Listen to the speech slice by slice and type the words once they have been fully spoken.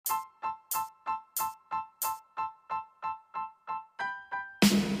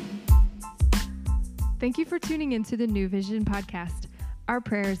Thank you for tuning into the New Vision podcast. Our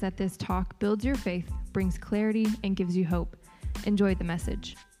prayer is that this talk builds your faith, brings clarity, and gives you hope. Enjoy the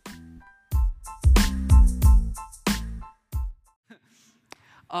message.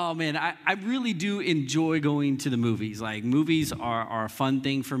 Oh man, I really do enjoy going to the movies. Like movies are a fun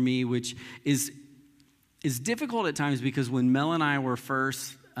thing for me, which is difficult at times because when Mel and I were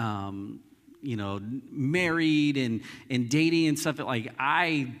first married and dating and stuff, like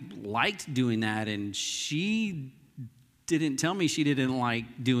I liked doing that, and she didn't tell me she didn't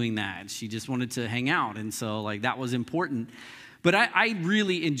like doing that. She just wanted to hang out, and so like that was important. But I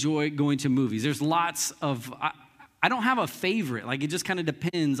really enjoy going to movies. There's lots of I don't have a favorite. Like, it just kind of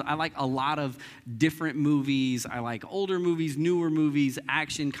depends. I like a lot of different movies. I like older movies, newer movies,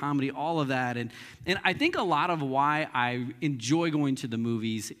 action, comedy, all of that. And I think a lot of why I enjoy going to the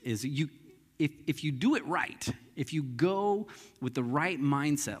movies is if you do it right, if you go with the right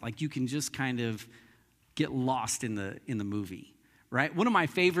mindset, like you can just kind of get lost in the movie, right? One of my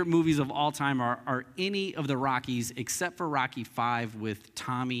favorite movies of all time are any of the Rockies except for Rocky V with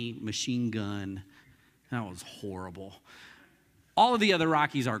Tommy Machine Gun. That was horrible. All of the other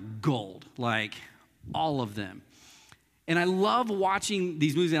Rockies are gold, like all of them. And I love watching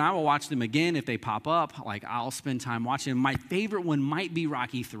these movies, and I will watch them again if they pop up. Like, I'll spend time watching them. My favorite one might be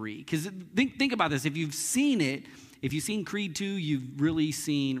Rocky III, because think about this. If you've seen it, if you've seen Creed II, you've really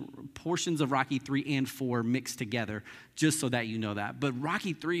seen portions of Rocky III and IV mixed together, just so that you know that. But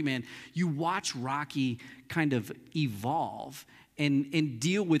Rocky III, man, you watch Rocky kind of evolve and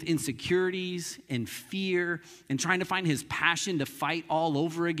deal with insecurities and fear and trying to find his passion to fight all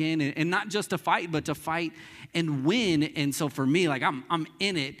over again, and not just to fight, but to fight and win. And so for me, like I'm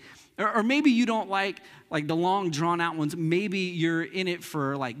in it. Or maybe you don't like the long drawn out ones. Maybe you're in it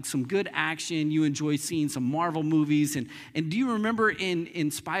for like some good action. You enjoy seeing some Marvel movies. And do you remember in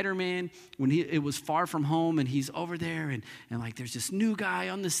Spider-Man when it was Far From Home and he's over there and like there's this new guy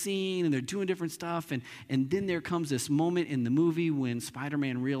on the scene and they're doing different stuff. And then there comes this moment in the movie when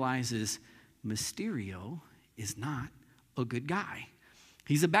Spider-Man realizes Mysterio is not a good guy.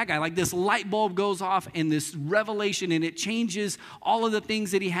 He's a bad guy. Like this light bulb goes off and this revelation, and it changes all of the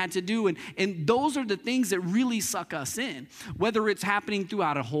things that he had to do. And those are the things that really suck us in, whether it's happening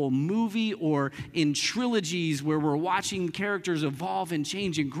throughout a whole movie or in trilogies where we're watching characters evolve and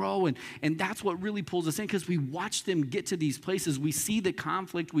change and grow. And that's what really pulls us in, because we watch them get to these places. We see the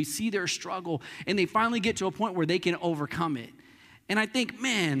conflict, we see their struggle, and they finally get to a point where they can overcome it. And I think,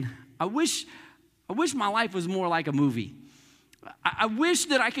 man, I wish my life was more like a movie. I wish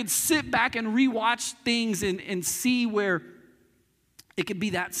that I could sit back and rewatch things and see where it could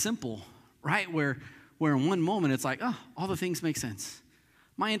be that simple, right? Where in one moment it's like, oh, all the things make sense.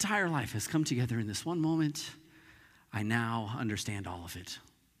 My entire life has come together in this one moment. I now understand all of it.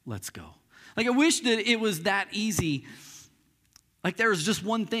 Let's go. Like, I wish that it was that easy. Like, there was just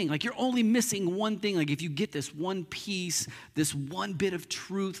one thing. Like, you're only missing one thing. Like, if you get this one piece, this one bit of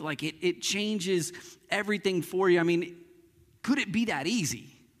truth, like it changes everything for you. I mean, could it be that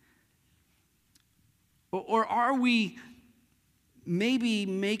easy? Or are we maybe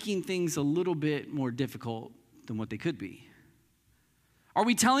making things a little bit more difficult than what they could be? Are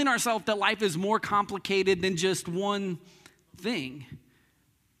we telling ourselves that life is more complicated than just one thing?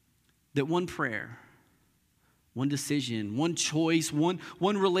 That one prayer, one decision, one choice, one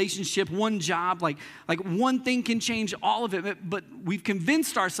relationship, one job, like one thing can change all of it, but we've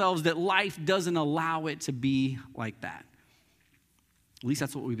convinced ourselves that life doesn't allow it to be like that. At least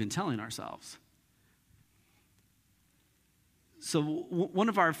that's what we've been telling ourselves. So one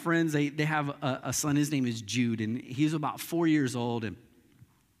of our friends, they have a son. His name is Jude, and he's about 4 years old, and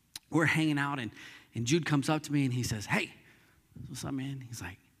we're hanging out, and Jude comes up to me, and he says, "Hey, what's up, man?" He's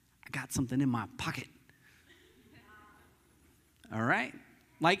like, "I got something in my pocket." All right?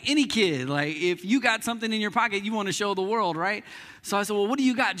 Like any kid, like if you got something in your pocket, you want to show the world, right? So I said, "Well, what do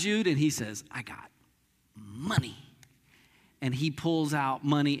you got, Jude?" And he says, "I got money." And he pulls out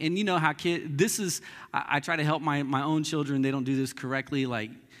money. And you know how I try to help my own children. They don't do this correctly. Like,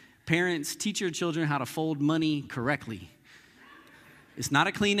 parents, teach your children how to fold money correctly. It's not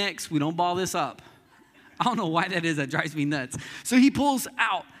a Kleenex. We don't ball this up. I don't know why that is. That drives me nuts. So he pulls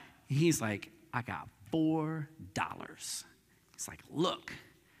out. He's like, "I got $4." He's like, "Look."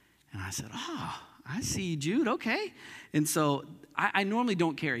 And I said, "Oh, I see, Jude. Okay." And so I normally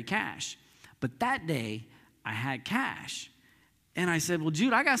don't carry cash. But that day, I had cash. And I said, "Well,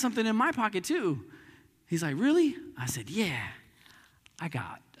 Jude, I got something in my pocket too." He's like, "Really?" I said, "Yeah, I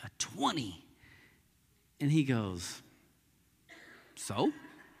got a 20. And he goes, "So?"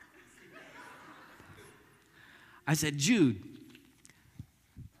 I said, "Jude,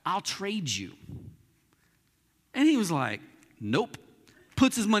 I'll trade you was like, nope.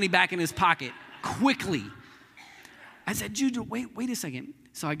 Puts his money back in his pocket quickly. I said, Jude, wait a second.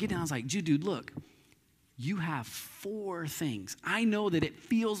 So I get down, I was like, Jude, look, you have 4 things. I know that it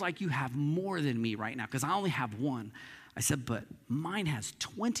feels like you have more than me right now because I only have 1. I said, but mine has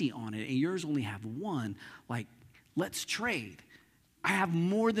 20 on it and yours only have 1. Like, let's trade. I have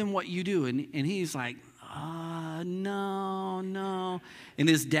more than what you do. And he's like, no. And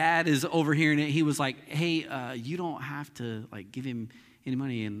his dad is overhearing it. He was like, hey, you don't have to like give him any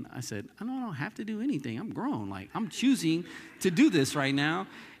money. And I said, I don't have to do anything. I'm grown. Like, I'm choosing to do this right now.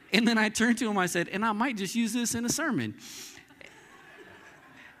 And then I turned to him, I said, and I might just use this in a sermon.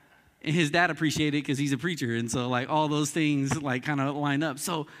 And his dad appreciated it because he's a preacher. And so like all those things like kind of line up.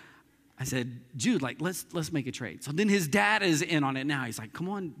 So I said, Jude, like, let's make a trade. So then his dad is in on it now. He's like, come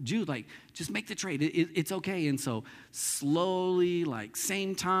on, Jude, like, just make the trade. It's okay. And so slowly, like,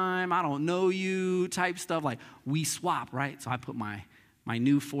 same time, I don't know you type stuff, like, we swap, right? So I put my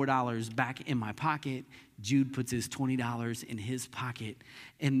new $4 back in my pocket. Jude puts his $20 in his pocket.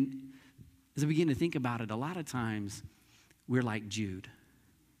 And as I begin to think about it, a lot of times we're like Jude.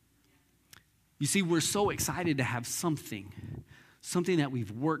 You see, we're so excited to have something that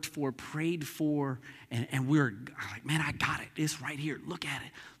we've worked for, prayed for, and we're like, man, I got it. It's right here. Look at it.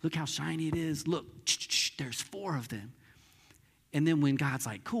 Look how shiny it is. Look, there's 4 of them. And then when God's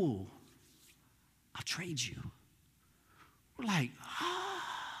like, cool, I'll trade you. We're like,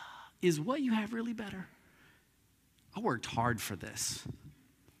 is what you have really better? I worked hard for this.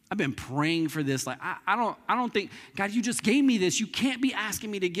 I've been praying for this. Like, I don't think, God, you just gave me this. You can't be asking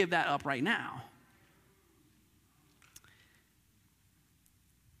me to give that up right now.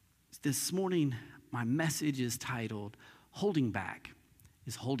 This morning, my message is titled, Holding Back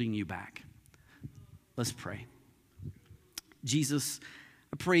is Holding You Back. Let's pray. Jesus,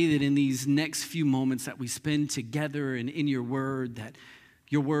 I pray that in these next few moments that we spend together and in your word, that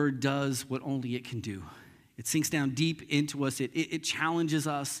your word does what only it can do. It sinks down deep into us. It challenges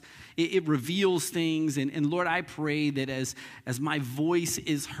us. It reveals things. And Lord, I pray that as my voice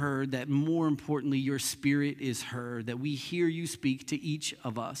is heard, that more importantly, your spirit is heard, that we hear you speak to each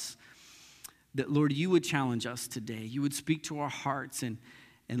of us. That, Lord, you would challenge us today. You would speak to our hearts. And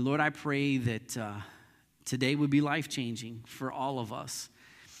Lord, I pray that today would be life-changing for all of us.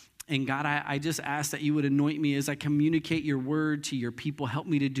 And God, I just ask that you would anoint me as I communicate your word to your people. Help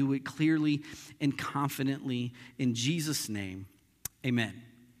me to do it clearly and confidently. In Jesus' name, amen.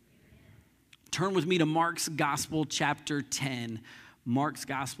 Turn with me to Mark's Gospel, chapter 10. Mark's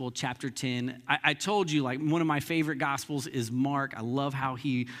Gospel, chapter 10. I told you, like, one of my favorite Gospels is Mark. I love how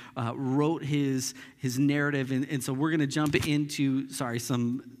he wrote his narrative. And so we're going to jump into,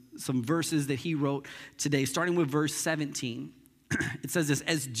 some verses that he wrote today, starting with verse 17. It says this,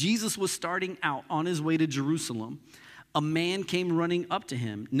 as Jesus was starting out on his way to Jerusalem, a man came running up to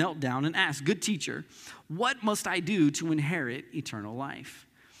him, knelt down and asked, good teacher, what must I do to inherit eternal life?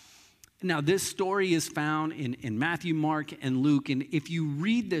 Now, this story is found in Matthew, Mark, and Luke. And if you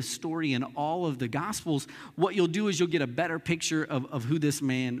read this story in all of the Gospels, what you'll do is you'll get a better picture of who this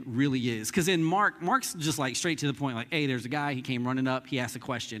man really is. Because in Mark's just like straight to the point, like, hey, there's a guy, he came running up, he asked a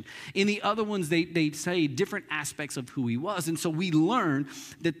question. In the other ones, they say different aspects of who he was. And so we learn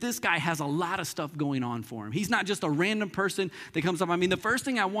that this guy has a lot of stuff going on for him. He's not just a random person that comes up. I mean, the first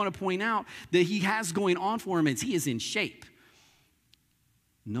thing I want to point out that he has going on for him is he is in shape.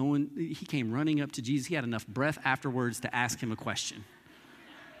 He came running up to Jesus. He had enough breath afterwards to ask him a question.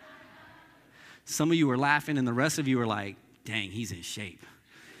 Some of you were laughing, and the rest of you were like, dang, he's in shape.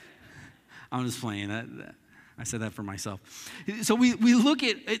 I'm just playing. I said that for myself. So we look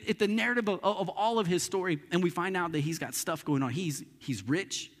at the narrative of all of his story, and we find out that he's got stuff going on. He's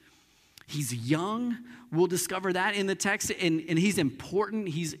rich. He's young. We'll discover that in the text, and he's important.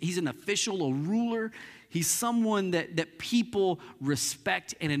 He's an official, a ruler. He's someone that people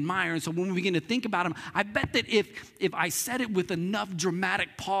respect and admire. And so when we begin to think about him, I bet that if I said it with enough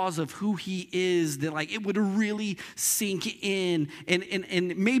dramatic pause of who he is, that like it would really sink in.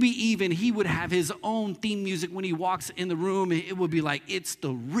 And maybe even he would have his own theme music when he walks in the room. It would be like, it's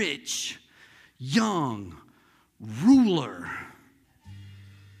the rich, young ruler.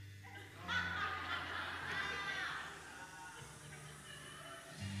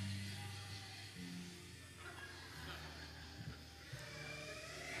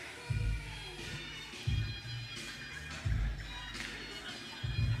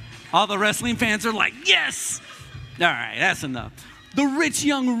 All the wrestling fans are like, yes. All right, that's enough. The rich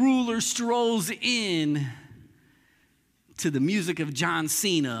young ruler strolls in to the music of John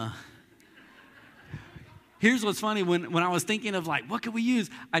Cena. Here's what's funny. When I was thinking of like, what could we use?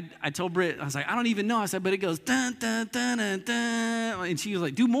 I told Britt, I was like, I don't even know. I said, but it goes dun, dun, dun, dun, dun. And she was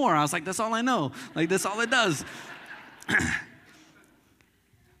like, do more. I was like, that's all I know. Like, that's all it does.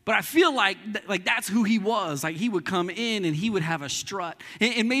 But I feel like that's who he was. Like, he would come in and he would have a strut.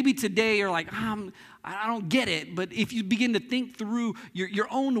 And maybe today you're like, I don't get it. But if you begin to think through your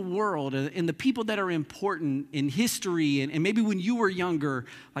own world and the people that are important in history, and maybe when you were younger,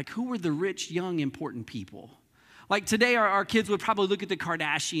 like, who were the rich, young, important people? Like today, our kids would probably look at the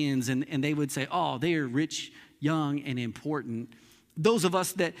Kardashians and they would say, oh, they are rich, young, and important. Those of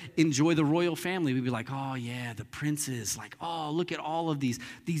us that enjoy the royal family, we'd be like, oh, yeah, the princes. Like, oh, look at all of these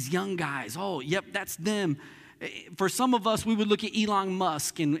young guys. Oh, yep, that's them. For some of us, we would look at Elon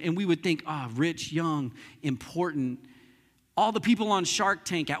Musk and we would think, oh, rich, young, important. All the people on Shark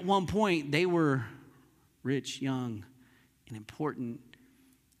Tank, at one point, they were rich, young, and important.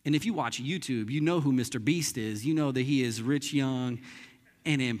 And if you watch YouTube, you know who Mr. Beast is. You know that he is rich, young,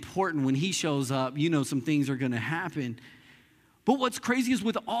 and important. When he shows up, you know some things are going to happen. But what's crazy is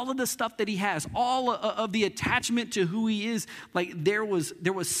with all of the stuff that he has, all of the attachment to who he is, like there was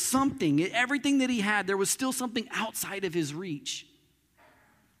something, everything that he had, there was still something outside of his reach,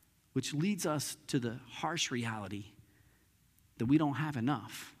 which leads us to the harsh reality that we don't have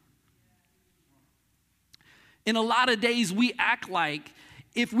enough. In a lot of days, we act like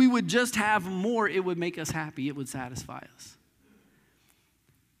if we would just have more, it would make us happy, it would satisfy us.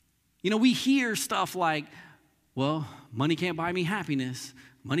 You know, we hear stuff like, well, money can't buy me happiness.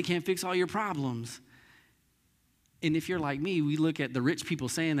 Money can't fix all your problems. And if you're like me, we look at the rich people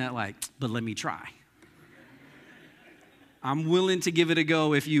saying that like, but let me try. I'm willing to give it a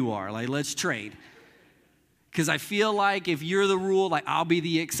go if you are. Like, let's trade. Because I feel like if you're the rule, like I'll be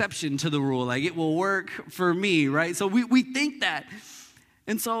the exception to the rule. Like it will work for me, right? So we think that.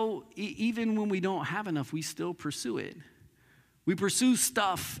 And so even when we don't have enough, we still pursue it. We pursue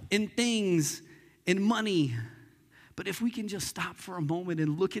stuff and things and money. But if we can just stop for a moment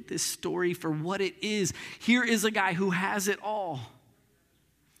and look at this story for what it is, here is a guy who has it all.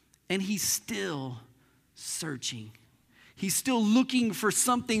 And he's still searching. He's still looking for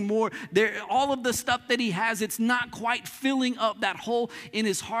something more. All of the stuff that he has, it's not quite filling up that hole in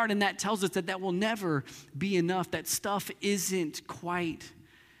his heart. And that tells us that will never be enough. That stuff isn't quite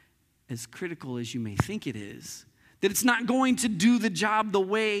as critical as you may think it is. That it's not going to do the job the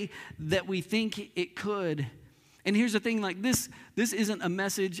way that we think it could. And here's the thing, like this isn't a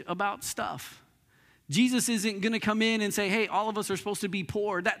message about stuff. Jesus isn't going to come in and say, hey, all of us are supposed to be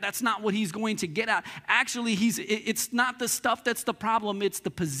poor. That's not what he's going to get at. Actually, it's not the stuff that's the problem. It's the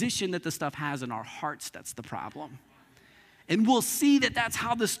position that the stuff has in our hearts that's the problem. And we'll see that that's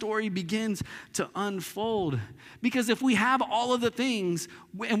how the story begins to unfold. Because if we have all of the things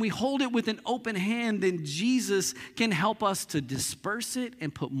and we hold it with an open hand, then Jesus can help us to disperse it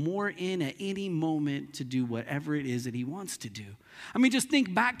and put more in at any moment to do whatever it is that he wants to do. I mean, just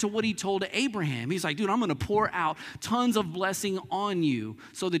think back to what he told to Abraham. He's like, dude, I'm going to pour out tons of blessing on you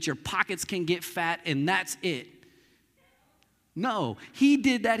so that your pockets can get fat, and that's it. No, he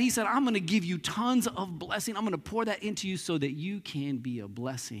did that. He said, I'm going to give you tons of blessing. I'm going to pour that into you so that you can be a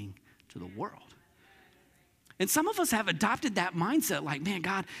blessing to the world. And some of us have adopted that mindset like, man,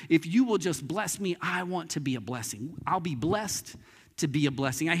 God, if you will just bless me, I want to be a blessing. I'll be blessed to be a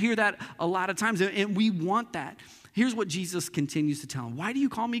blessing. I hear that a lot of times, and we want that. Here's what Jesus continues to tell him. Why do you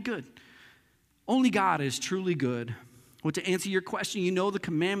call me good? Only God is truly good. Well, to answer your question, you know the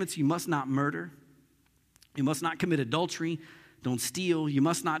commandments. You must not murder. You must not commit adultery. Don't steal. You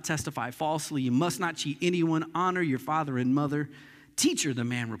must not testify falsely. You must not cheat anyone. Honor your father and mother. Teacher, the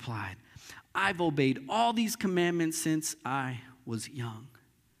man replied, I've obeyed all these commandments since I was young.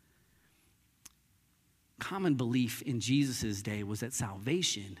 Common belief in Jesus' day was that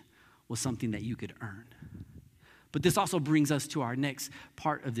salvation was something that you could earn. But this also brings us to our next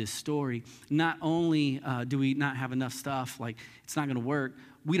part of this story. Not only do we not have enough stuff, like it's not going to work,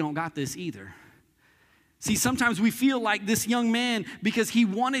 we don't got this either. See, sometimes we feel like this young man, because he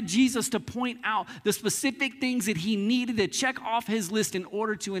wanted Jesus to point out the specific things that he needed to check off his list in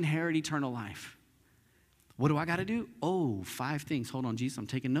order to inherit eternal life. What do I got to do? Oh, 5 things. Hold on, Jesus, I'm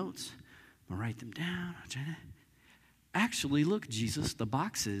taking notes. I'm going to write them down. Actually, look, Jesus, the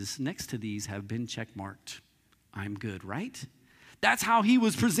boxes next to these have been checkmarked. I'm good, right? That's how he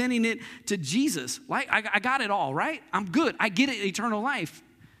was presenting it to Jesus. Like, I got it all, right? I'm good. I get it, eternal life.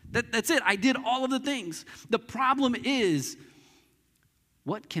 That's it. I did all of the things. The problem is,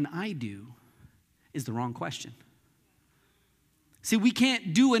 what can I do is the wrong question. See, we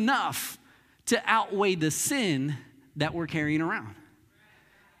can't do enough to outweigh the sin that we're carrying around.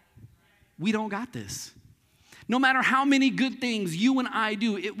 We don't got this. No matter how many good things you and I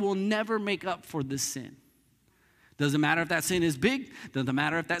do, it will never make up for this sin. Doesn't matter if that sin is big, doesn't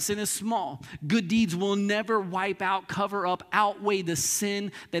matter if that sin is small. Good deeds will never wipe out, cover up, outweigh the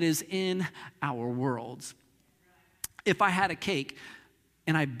sin that is in our worlds. If I had a cake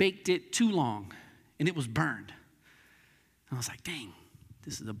and I baked it too long and it was burned, I was like, dang,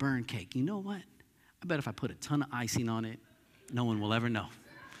 this is a burned cake. You know what? I bet if I put a ton of icing on it, no one will ever know.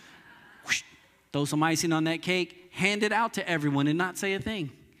 Whoosh, throw some icing on that cake, hand it out to everyone and not say a thing.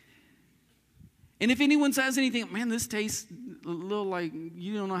 And if anyone says anything, man, this tastes a little like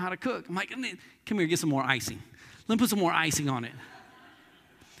you don't know how to cook. I'm like, come here, get some more icing. Let me put some more icing on it.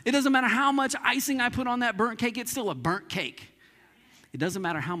 It doesn't matter how much icing I put on that burnt cake, it's still a burnt cake. It doesn't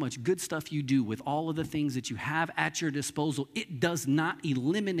matter how much good stuff you do with all of the things that you have at your disposal. It does not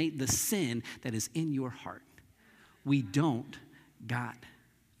eliminate the sin that is in your heart. We don't got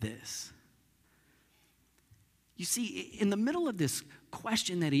this. You see, in the middle of this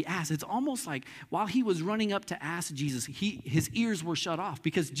question that he asked, it's almost like while he was running up to ask Jesus, his ears were shut off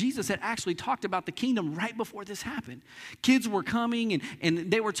because Jesus had actually talked about the kingdom right before this happened. Kids were coming and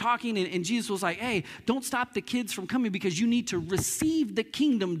they were talking and Jesus was like, hey, don't stop the kids from coming because you need to receive the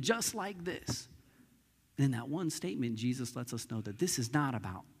kingdom just like this. And in that one statement, Jesus lets us know that this is not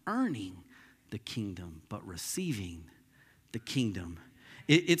about earning the kingdom, but receiving the kingdom.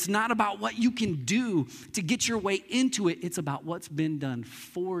 It's not about what you can do to get your way into it. It's about what's been done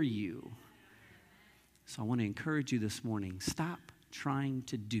for you. So I want to encourage you this morning, stop trying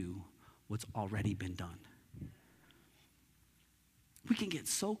to do what's already been done. We can get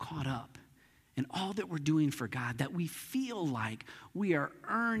so caught up in all that we're doing for God that we feel like we are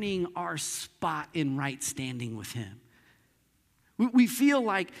earning our spot in right standing with Him. We feel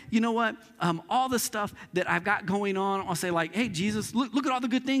like, you know what, all the stuff that I've got going on, I'll say like, hey, Jesus, look at all the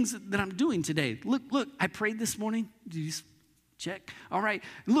good things that I'm doing today. Look, I prayed this morning. Did you check? All right,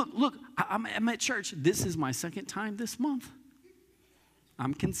 look, I'm at church. This is my second time this month.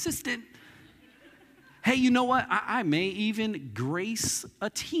 I'm consistent. Hey, you know what? I may even grace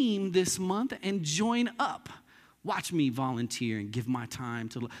a team this month and join up. Watch me volunteer and give my time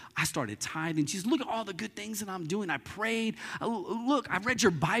to. I started tithing. Jesus, look at all the good things that I'm doing. I prayed. Look, I read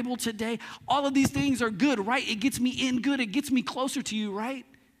your Bible today. All of these things are good, right? It gets me in good. It gets me closer to you, right?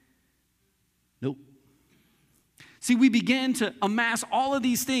 Nope. See, we begin to amass all of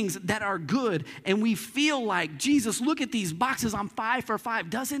these things that are good, and we feel like, Jesus, look at these boxes. I'm 5 for 5.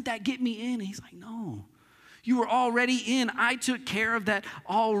 Doesn't that get me in? He's like, no. You were already in. I took care of that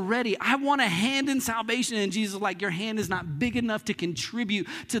already. I want a hand in salvation. And Jesus is like, your hand is not big enough to contribute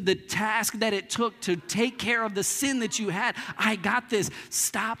to the task that it took to take care of the sin that you had. I got this.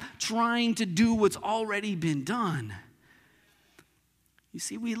 Stop trying to do what's already been done. You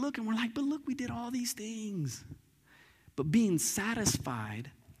see, we look and we're like, but look, we did all these things. But being satisfied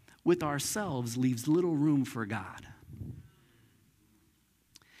with ourselves leaves little room for God.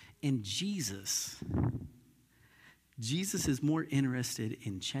 And Jesus is more interested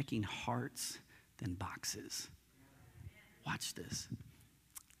in checking hearts than boxes. Watch this.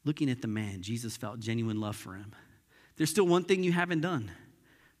 Looking at the man, Jesus felt genuine love for him. There's still one thing you haven't done.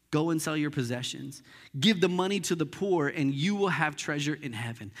 Go and sell your possessions. Give the money to the poor, and you will have treasure in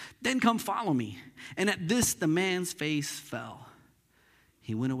heaven. Then come follow me. And at this, the man's face fell.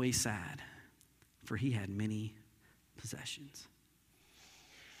 He went away sad, for he had many possessions.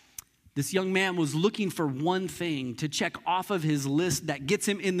 This young man was looking for one thing to check off of his list that gets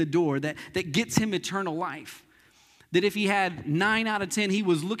him in the door, that gets him eternal life. That if he had 9 out of 10, he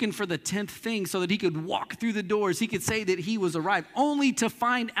was looking for the 10th thing so that he could walk through the doors. He could say that he was arrived, only to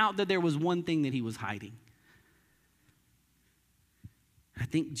find out that there was one thing that he was hiding. I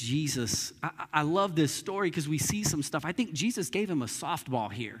think Jesus, I love this story because we see some stuff. I think Jesus gave him a softball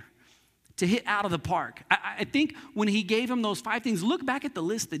here to hit out of the park. I think when he gave him those 5 things, look back at the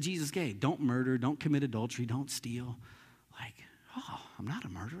list that Jesus gave. Don't murder, don't commit adultery, don't steal. Like, oh, I'm not a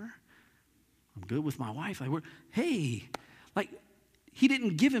murderer. I'm good with my wife. He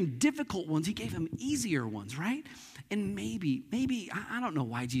didn't give him difficult ones. He gave him easier ones, right? And maybe, I don't know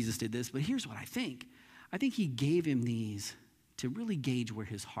why Jesus did this, but here's what I think. I think he gave him these to really gauge where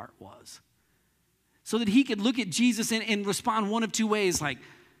his heart was. So that he could look at Jesus and respond one of 2 ways, like,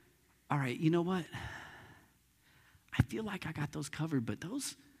 all right, you know what? I feel like I got those covered, but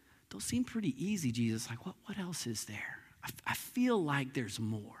those seem pretty easy, Jesus. Like, what else is there? I feel like there's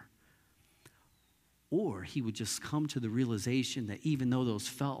more. Or he would just come to the realization that even though those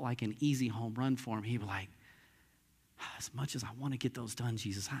felt like an easy home run for him, he'd be like, as much as I want to get those done,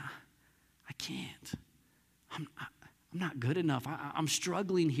 Jesus, I can't. I'm not good enough. I'm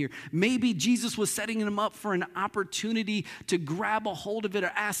struggling here. Maybe Jesus was setting him up for an opportunity to grab a hold of it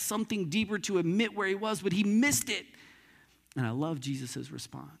or ask something deeper to admit where he was, but he missed it. And I love Jesus'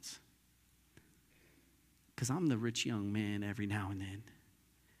 response. Because I'm the rich young man every now and then.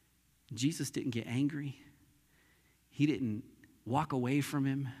 Jesus didn't get angry. He didn't walk away from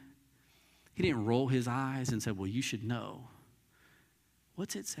him. He didn't roll his eyes and say, well, you should know.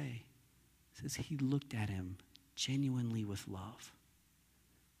 What's it say? It says he looked at him genuinely with love.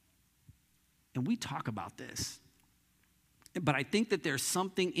 And we talk about this. But I think that there's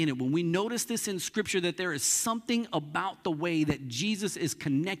something in it. When we notice this in Scripture, that there is something about the way that Jesus is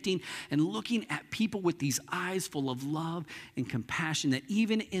connecting and looking at people with these eyes full of love and compassion, that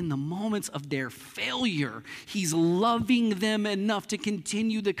even in the moments of their failure, he's loving them enough to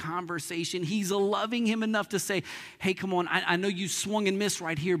continue the conversation. He's loving him enough to say, hey, come on, I know you swung and missed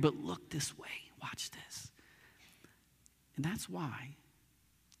right here, but look this way. Watch this. And that's why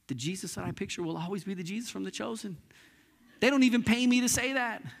the Jesus that I picture will always be the Jesus from The Chosen. They don't even pay me to say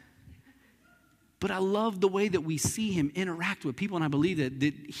that. But I love the way that we see him interact with people, and I believe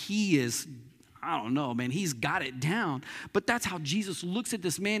that he is, I don't know, man, he's got it down. But that's how Jesus looks at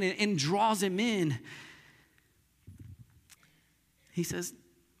this man and draws him in. He says,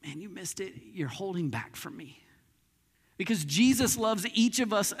 man, you missed it. You're holding back from me. Because Jesus loves each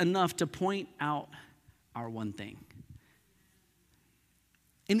of us enough to point out our one thing.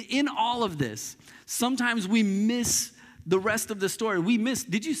 And in all of this, sometimes we miss the rest of the story.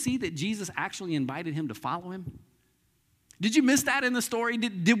 Did you see that Jesus actually invited him to follow him? Did you miss that in the story?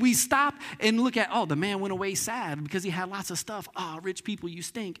 Did we stop and look at, the man went away sad because he had lots of stuff. Rich people, you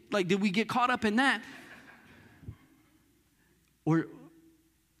stink. Like, did we get caught up in that? Or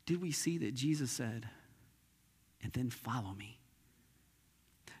did we see that Jesus said, and then follow me?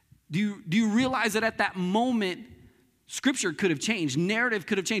 Do you realize that at that moment, Scripture could have changed. Narrative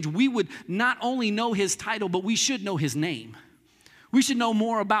could have changed. We would not only know his title, but we should know his name. We should know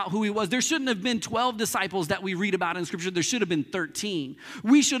more about who he was. There shouldn't have been 12 disciples that we read about in Scripture. There should have been 13.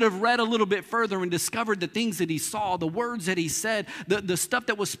 We should have read a little bit further and discovered the things that he saw, the words that he said, the stuff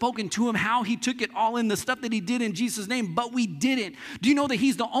that was spoken to him, how he took it all in, the stuff that he did in Jesus' name, but we didn't. Do you know that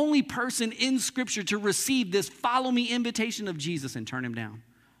he's the only person in Scripture to receive this follow me invitation of Jesus and turn him down?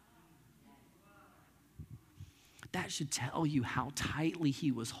 That should tell you how tightly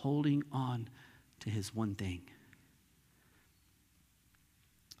he was holding on to his one thing.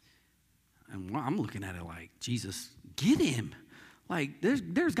 And I'm looking at it like, Jesus, get him. Like,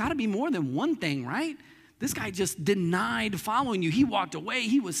 there's got to be more than one thing, right? This guy just denied following you. He walked away.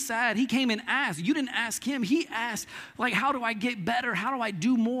 He was sad. He came and asked. You didn't ask him. He asked, like, how do I get better? How do I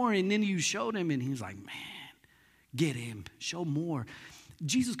do more? And then you showed him, and he was like, man, get him. Show more.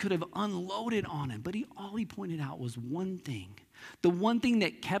 Jesus could have unloaded on him, but all he pointed out was one thing. The one thing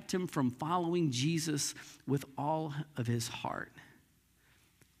that kept him from following Jesus with all of his heart,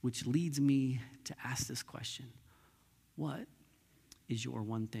 which leads me to ask this question. What is your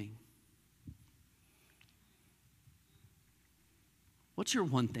one thing? What's your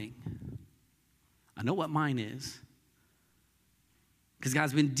one thing? I know what mine is. Because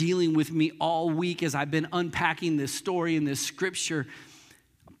God's been dealing with me all week as I've been unpacking this story and this scripture.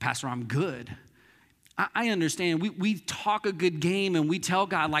 Pastor, I'm good. I understand. We talk a good game and we tell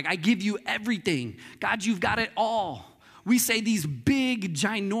God, like, I give you everything. God, you've got it all. We say these big,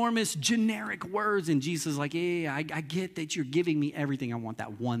 ginormous, generic words, and Jesus is like, yeah, I get that you're giving me everything. I want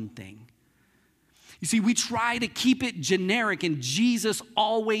that one thing. You see, we try to keep it generic, and Jesus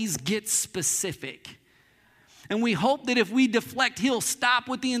always gets specific. And we hope that if we deflect, he'll stop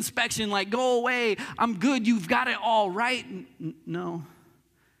with the inspection, like, go away, I'm good, you've got it all, right? No.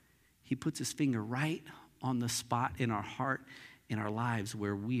 He puts his finger right on the spot in our heart, in our lives,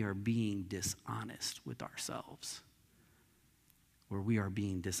 where we are being dishonest with ourselves, where we are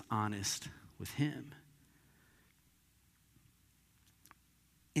being dishonest with him.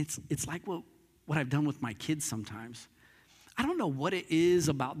 It's like what I've done with my kids sometimes. I don't know what it is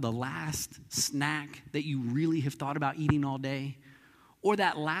about the last snack that you really have thought about eating all day, or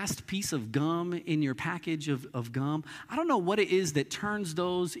that last piece of gum in your package of gum. I don't know what it is that turns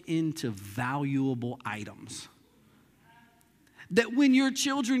those into valuable items. That when your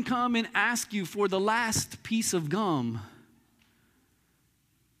children come and ask you for the last piece of gum,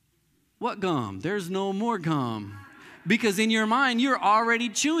 what gum? There's no more gum. Because in your mind, you're already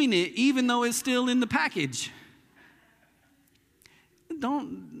chewing it, even though it's still in the package.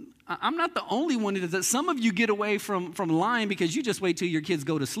 I'm not the only one that does that. Some of you get away from lying because you just wait till your kids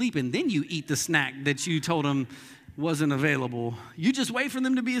go to sleep and then you eat the snack that you told them wasn't available. You just wait for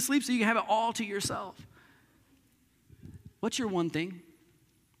them to be asleep so you can have it all to yourself. What's your one thing?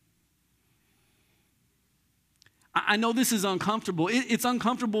 I know this is uncomfortable. It's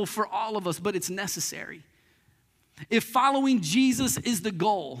uncomfortable for all of us, but it's necessary. If following Jesus is the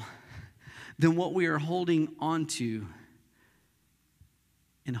goal, then what we are holding on to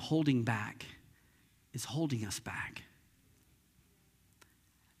and holding back is holding us back.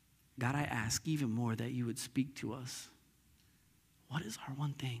 God, I ask even more that you would speak to us. What is our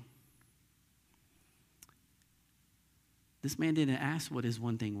one thing? This man didn't ask what his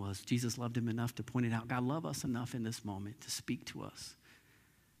one thing was. Jesus loved him enough to point it out. God loved us enough in this moment to speak to us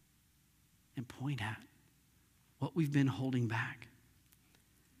and point at what we've been holding back.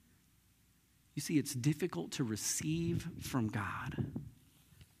 You see, it's difficult to receive from God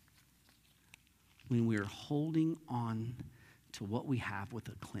when we're holding on to what we have with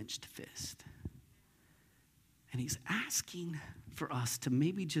a clenched fist. And he's asking for us to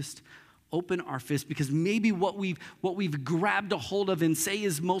maybe just open our fist, because maybe what we've grabbed a hold of and say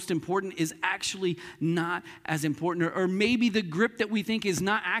is most important is actually not as important. Or maybe the grip that we think is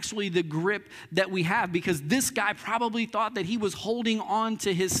not actually the grip that we have, because this guy probably thought that he was holding on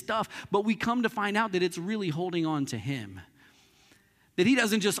to his stuff, but we come to find out that it's really holding on to him. That he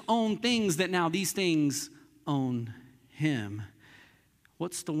doesn't just own things, that now these things own him.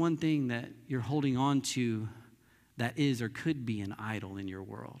 What's the one thing that you're holding on to that is or could be an idol in your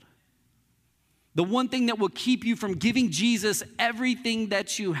world? The one thing that will keep you from giving Jesus everything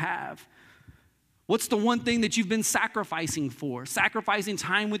that you have. What's the one thing that you've been sacrificing for? Sacrificing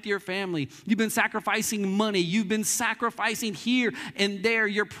time with your family. You've been sacrificing money. You've been sacrificing here and there,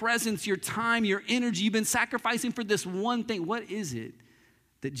 your presence, your time, your energy. You've been sacrificing for this one thing. What is it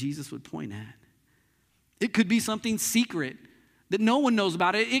that Jesus would point at? It could be something secret that no one knows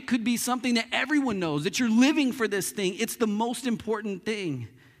about it. It could be something that everyone knows, that you're living for this thing. It's the most important thing.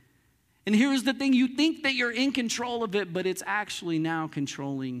 And here's the thing, you think that you're in control of it, but it's actually now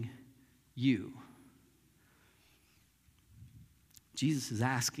controlling you. Jesus is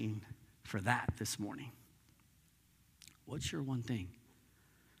asking for that this morning. What's your one thing?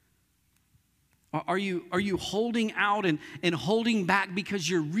 Are you holding out and holding back because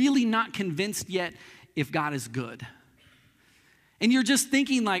you're really not convinced yet if God is good? And you're just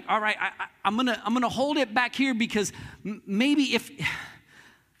thinking like, all right, I'm gonna hold it back here because maybe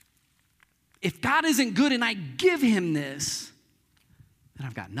if God isn't good and I give him this, then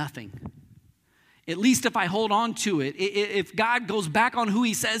I've got nothing. At least if I hold on to it, if God goes back on who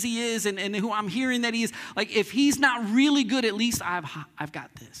he says he is and who I'm hearing that he is, like if he's not really good, at least I've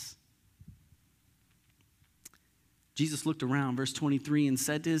got this. Jesus looked around, verse 23, and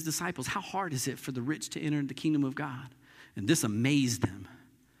said to his disciples, how hard is it for the rich to enter the kingdom of God? And this amazed them.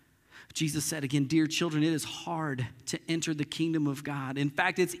 Jesus said again, dear children, it is hard to enter the kingdom of God. In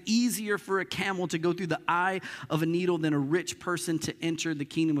fact, it's easier for a camel to go through the eye of a needle than a rich person to enter the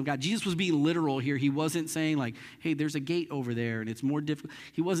kingdom of God. Jesus was being literal here. He wasn't saying like, hey, there's a gate over there and it's more difficult.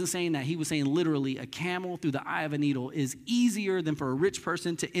 He wasn't saying that. He was saying literally a camel through the eye of a needle is easier than for a rich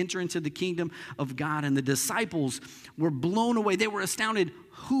person to enter into the kingdom of God. And the disciples were blown away. They were astounded.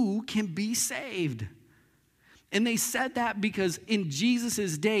 Who can be saved? And they said that because in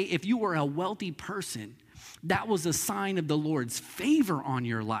Jesus' day, if you were a wealthy person, that was a sign of the Lord's favor on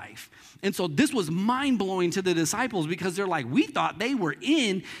your life. And so this was mind-blowing to the disciples because they're like, we thought they were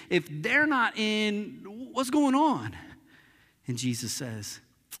in. If they're not in, what's going on? And Jesus says,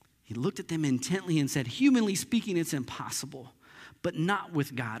 he looked at them intently and said, humanly speaking, it's impossible, but not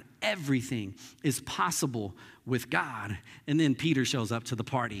with God. Everything is possible with God. And then Peter shows up to the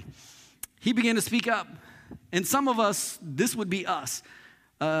party. He began to speak up. And some of us, this would be us.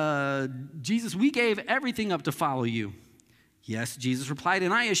 Jesus, we gave everything up to follow you. Yes, Jesus replied,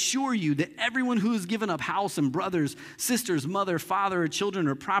 and I assure you that everyone who has given up house and brothers, sisters, mother, father, or children,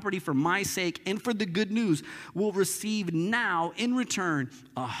 or property for my sake and for the good news will receive now in return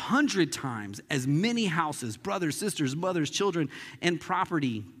 100 times as many houses, brothers, sisters, mothers, children, and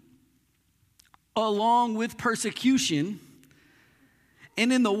property, along with persecution.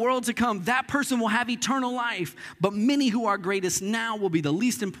 And in the world to come, that person will have eternal life. But many who are greatest now will be the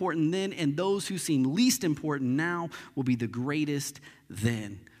least important then, and those who seem least important now will be the greatest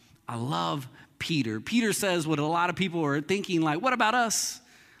then. I love Peter. Peter says what a lot of people are thinking, like, what about us?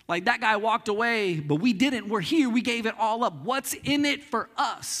 Like, that guy walked away, but we didn't. We're here. We gave it all up. What's in it for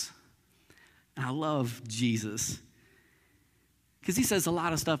us? And I love Jesus. Because he says a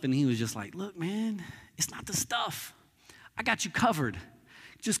lot of stuff, and he was just like, look, man, it's not the stuff. I got you covered.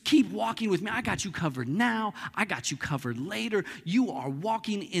 Just keep walking with me. I got you covered now. I got you covered later. You are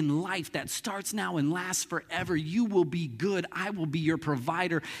walking in life that starts now and lasts forever. You will be good. I will be your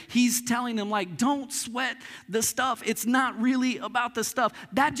provider. He's telling them, like, don't sweat the stuff. It's not really about the stuff.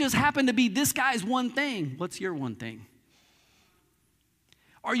 That just happened to be this guy's one thing. What's your one thing?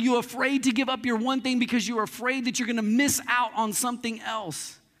 Are you afraid to give up your one thing because you're afraid that you're going to miss out on something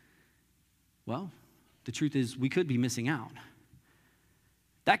else? Well, the truth is we could be missing out.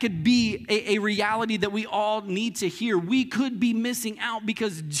 That could be a reality that we all need to hear. We could be missing out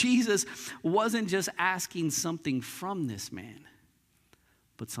because Jesus wasn't just asking something from this man,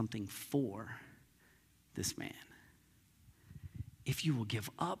 but something for this man. If you will give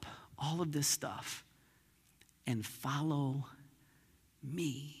up all of this stuff and follow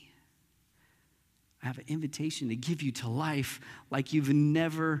me, I have an invitation to give you to life like you've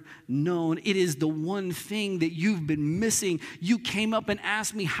never known. It is the one thing that you've been missing. You came up and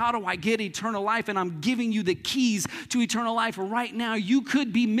asked me, how do I get eternal life? And I'm giving you the keys to eternal life right now. You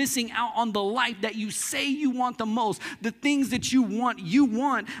could be missing out on the life that you say you want the most. The things that you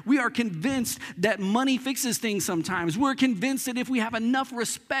want. We are convinced that money fixes things sometimes. We're convinced that if we have enough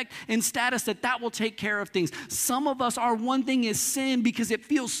respect and status that will take care of things. Some of us, our one thing is sin because it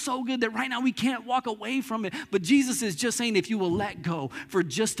feels so good that right now we can't walk away from it. But Jesus is just saying, if you will let go for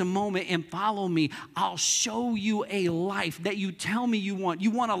just a moment and follow me, I'll show you a life that you tell me you want. You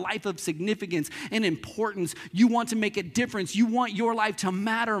want a life of significance and importance. You want to make a difference. You want your life to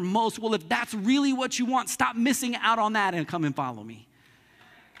matter most. Well, if that's really what you want, stop missing out on that and come and follow me.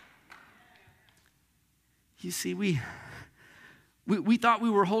 You see, we thought we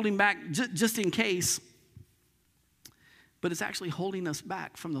were holding back just in case, but it's actually holding us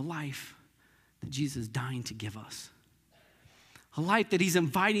back from the life that Jesus is dying to give us. A life that he's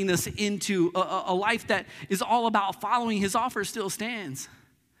inviting us into, a life that is all about following. His offer still stands.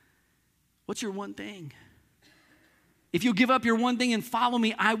 What's your one thing? If you'll give up your one thing and follow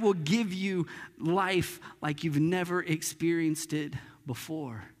me, I will give you life like you've never experienced it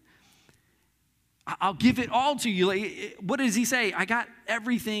before. I'll give it all to you. Like, what does he say? I got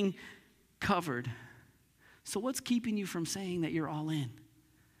everything covered. So what's keeping you from saying that you're all in?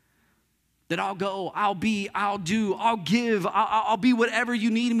 That I'll go, I'll be, I'll do, I'll give, I'll be whatever you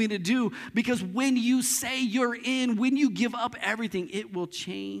need me to do. Because when you say you're in, when you give up everything, it will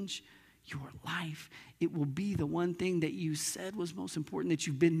change your life. It will be the one thing that you said was most important, that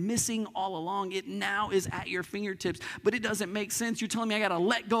you've been missing all along. It now is at your fingertips, but it doesn't make sense. You're telling me I got to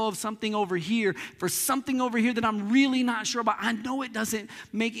let go of something over here for something over here that I'm really not sure about. I know it doesn't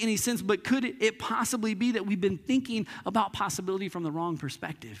make any sense, but could it possibly be that we've been thinking about possibility from the wrong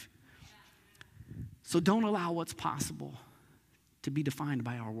perspective? So don't allow what's possible to be defined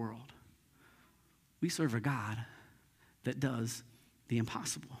by our world. We serve a God that does the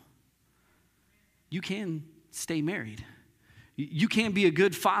impossible. You can stay married. You can be a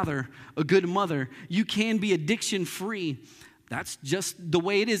good father, a good mother. You can be addiction-free. That's just the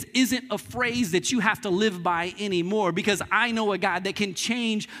way it is. Isn't a phrase that you have to live by anymore, because I know a God that can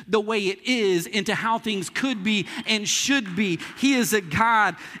change the way it is into how things could be and should be. He is a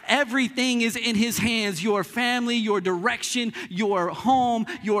God. Everything is in his hands. Your family, your direction, your home,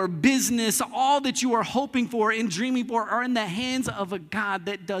 your business, all that you are hoping for and dreaming for are in the hands of a God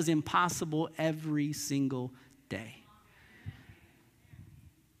that does impossible every single day.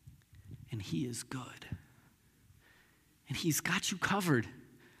 And he is good. And he's got you covered.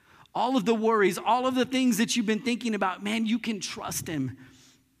 All of the worries, all of the things that you've been thinking about, man, you can trust him.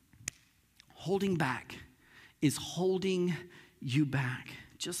 Holding back is holding you back.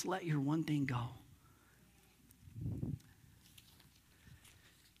 Just let your one thing go.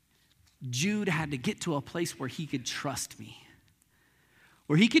 Jude had to get to a place where he could trust me.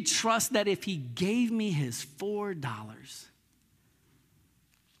 Where he could trust that if he gave me his $4,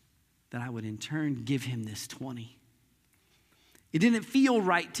 that I would in turn give him this 20. It didn't feel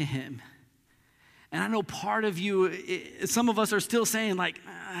right to him. And I know part of you, some of us are still saying like,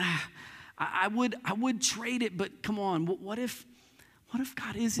 I would trade it, but come on, what if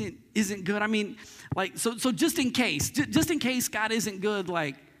God isn't good? I mean, like, so just in case God isn't good,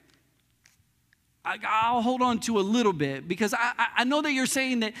 like, I'll hold on to a little bit, because I know that you're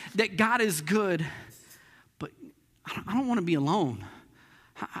saying that God is good, but I don't want to be alone.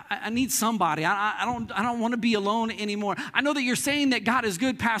 I need somebody. I don't want to be alone anymore. I know that you're saying that God is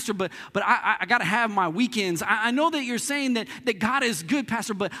good, Pastor, but I got to have my weekends. I know that you're saying that God is good,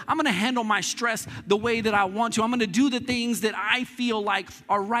 Pastor, but I'm going to handle my stress the way that I want to. I'm going to do the things that I feel like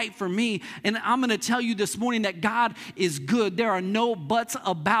are right for me. And I'm going to tell you this morning that God is good. There are no buts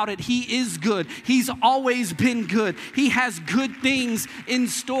about it. He is good. He's always been good. He has good things in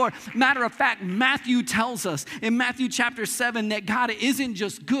store. Matter of fact, Matthew tells us in Matthew chapter 7 that God isn't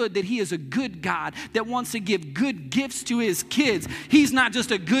just good, that he is a good God that wants to give good gifts to his kids. He's not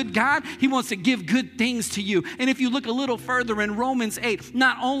just a good God, he wants to give good things to you. And if you look a little further in Romans 8,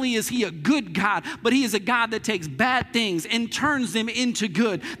 not only is he a good God, but he is a God that takes bad things and turns them into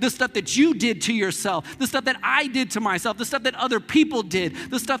good. The stuff that you did to yourself, the stuff that I did to myself, the stuff that other people did,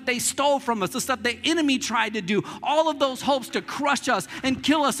 the stuff they stole from us, the stuff the enemy tried to do, all of those hopes to crush us and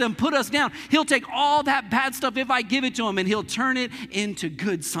kill us and put us down. He'll take all that bad stuff if I give it to him, and he'll turn it into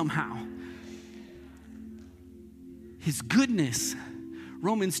good somehow. His goodness,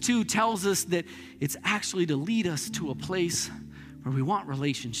 Romans 2 tells us that it's actually to lead us to a place where we want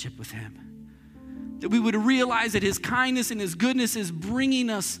relationship with him. That we would realize that his kindness and his goodness is bringing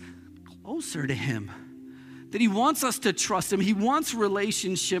us closer to him. That he wants us to trust him. He wants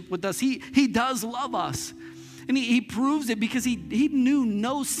relationship with us. He does love us. And he proves it because he knew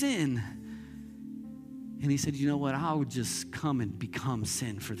no sin. And he said, you know what? I would just come and become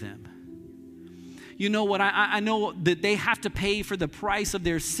sin for them. You know what? I know that they have to pay for the price of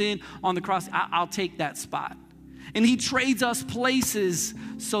their sin on the cross. I'll take that spot. And he trades us places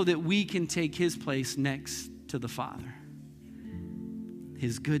so that we can take his place next to the Father.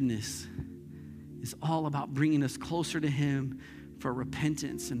 His goodness is all about bringing us closer to him for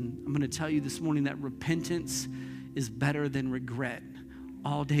repentance. And I'm going to tell you this morning that repentance is better than regret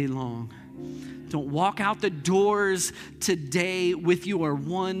all day long. Don't walk out the doors today with your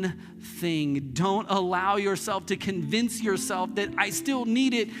one thing. Don't allow yourself to convince yourself that I still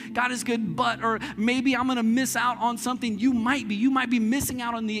need it. God is good, but, or maybe I'm going to miss out on something. You might be missing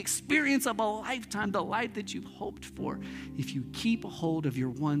out on the experience of a lifetime, the life that you've hoped for. If you keep a hold of your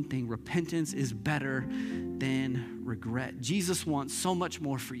one thing, repentance is better than regret. Jesus wants so much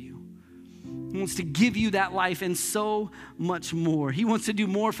more for you. He wants to give you that life and so much more. He wants to do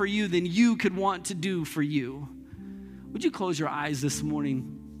more for you than you could want to do for you. Would you close your eyes this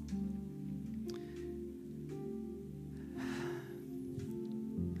morning?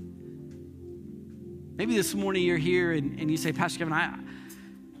 Maybe this morning you're here and you say, Pastor Kevin, I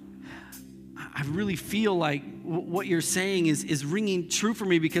really feel like what you're saying is ringing true for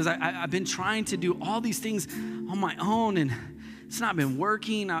me because I've been trying to do all these things on my own and it's not been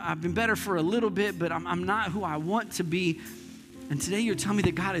working. I've been better for a little bit, but I'm not who I want to be. And today you're telling me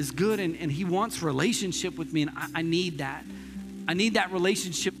that God is good and he wants relationship with me, and I need that. I need that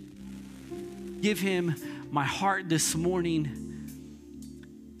relationship. Give him my heart this morning.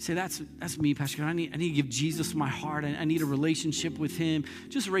 Say, that's me, Pastor. I need to give Jesus my heart. I need a relationship with him.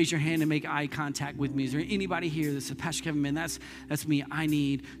 Just raise your hand and make eye contact with me. Is there anybody here that says, Pastor Kevin, man, that's me. I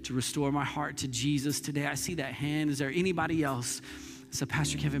need to restore my heart to Jesus today. I see that hand. Is there anybody else that says,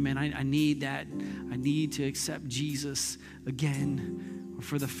 Pastor Kevin, man, I need that. I need to accept Jesus again or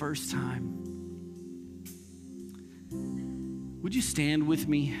for the first time. Would you stand with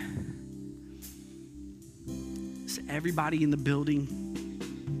me? Is everybody in the building?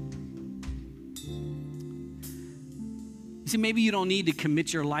 See, maybe you don't need to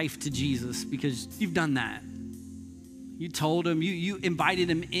commit your life to Jesus because you've done that. You told him, you invited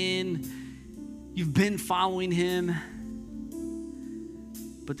him in, you've been following him.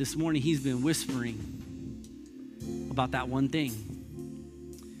 But this morning he's been whispering about that one thing.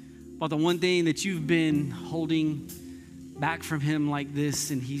 About the one thing that you've been holding back from him like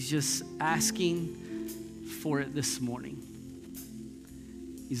this, and he's just asking for it this morning.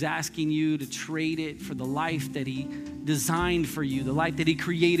 He's asking you to trade it for the life that he designed for you, the life that he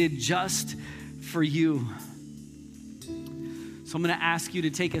created just for you. So I'm going to ask you to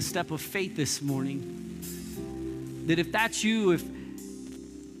take a step of faith this morning. That if that's you,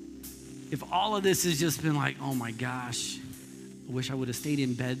 if all of this has just been like, oh my gosh, I wish I would have stayed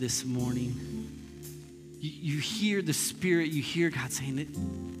in bed this morning. You hear the Spirit, you hear God saying that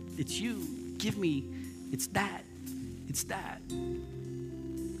it's you. Give me, it's that.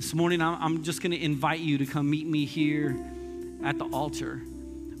 This morning, I'm just going to invite you to come meet me here at the altar.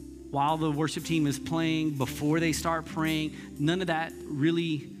 While the worship team is playing, before they start praying, none of that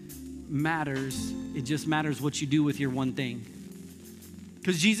really matters. It just matters what you do with your one thing.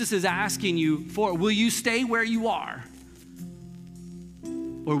 Because Jesus is asking you for it. Will you stay where you are?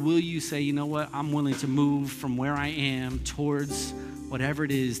 Or will you say, you know what, I'm willing to move from where I am towards whatever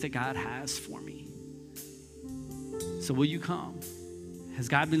it is that God has for me. So will you come? Has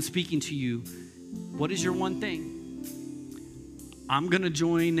God been speaking to you? What is your one thing? I'm going to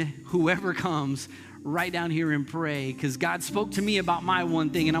join whoever comes right down here and pray, because God spoke to me about my one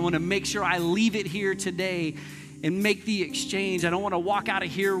thing, and I want to make sure I leave it here today and make the exchange. I don't want to walk out of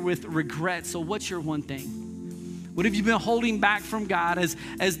here with regret. So what's your one thing? What have you been holding back from God?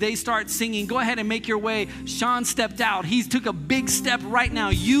 As they start singing, go ahead and make your way. Sean stepped out. He took a big step right now.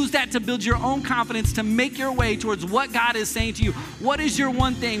 Use that to build your own confidence, to make your way towards what God is saying to you. What is your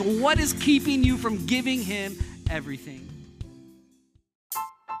one thing? What is keeping you from giving him everything?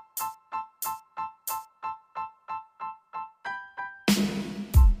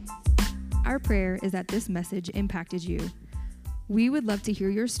 Our prayer is that this message impacted you. We would love to hear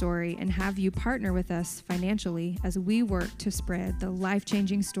your story and have you partner with us financially as we work to spread the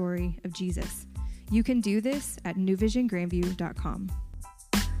life-changing story of Jesus. You can do this at newvisiongrandview.com.